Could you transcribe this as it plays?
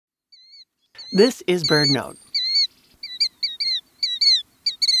This is BirdNote.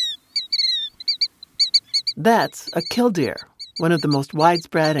 That's a killdeer, one of the most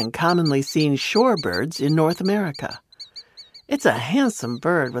widespread and commonly seen shorebirds in North America. It's a handsome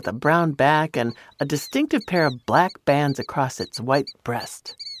bird with a brown back and a distinctive pair of black bands across its white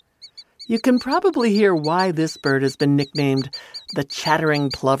breast. You can probably hear why this bird has been nicknamed the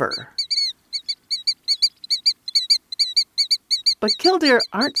chattering plover. But killdeer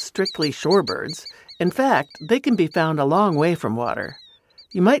aren't strictly shorebirds. In fact, they can be found a long way from water.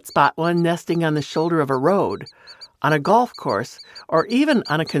 You might spot one nesting on the shoulder of a road, on a golf course, or even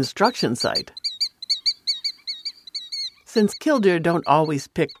on a construction site. Since killdeer don't always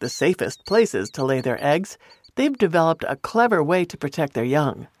pick the safest places to lay their eggs, they've developed a clever way to protect their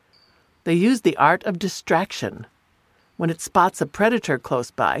young. They use the art of distraction. When it spots a predator close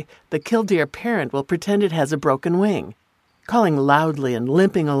by, the killdeer parent will pretend it has a broken wing, calling loudly and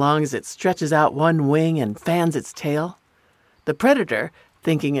limping along as it stretches out one wing and fans its tail. The predator,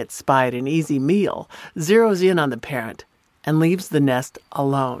 thinking it spied an easy meal, zeroes in on the parent and leaves the nest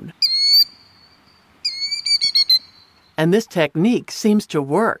alone. And this technique seems to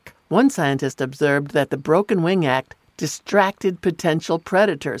work. One scientist observed that the broken wing act distracted potential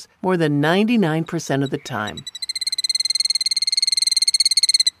predators more than 99% of the time.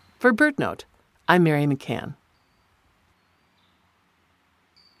 For BirdNote, I'm Mary McCann.